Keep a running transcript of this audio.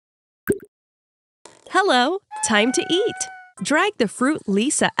Hello, time to eat. Drag the fruit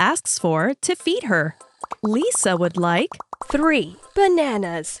Lisa asks for to feed her. Lisa would like 3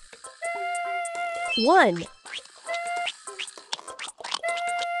 bananas. 1,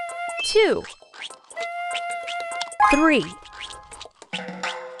 2, 3.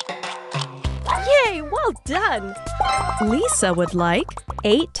 Yay, well done! Lisa would like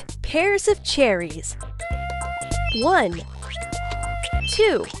 8 pairs of cherries. 1,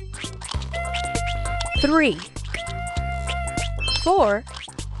 2, 3, 4,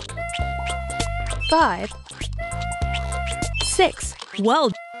 5, 6,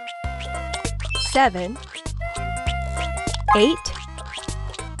 well, 7, 8.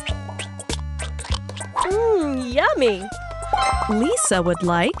 Yummy! Lisa would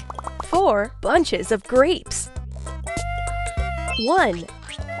like 4 bunches of grapes. 1,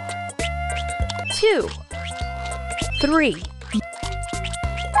 2, 3,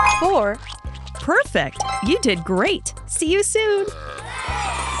 4. perfect. You did great. See you soon.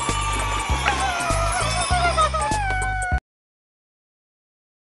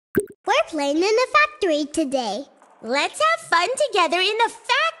 We're playing in the factory today. Let's have fun together in the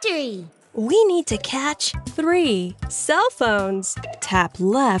factory. We need to catch 3 cell phones. Tap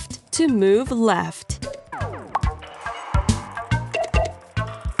left to move left.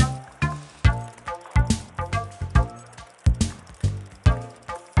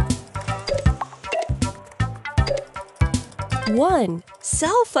 One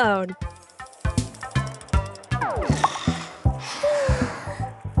cell phone.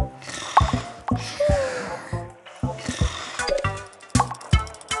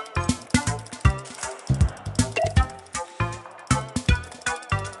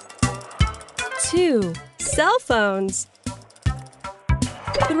 Two cell phones.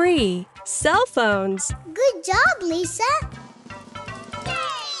 3 cell phones. Good job, Lisa.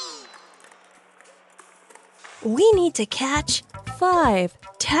 We need to catch 5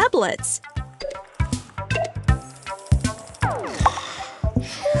 tablets.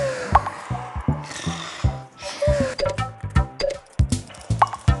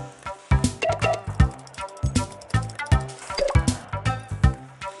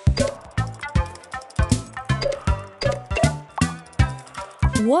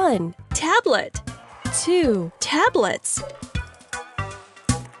 One tablet. 2 tablets.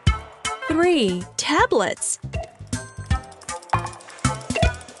 3 tablets.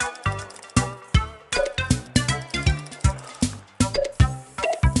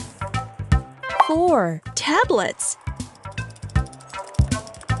 4 tablets.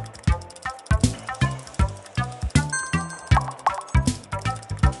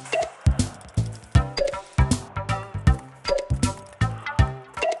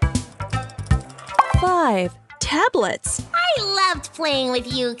 5 tablets. I loved playing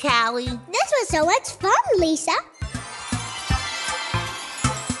with you, Callie. This was so much fun, Lisa.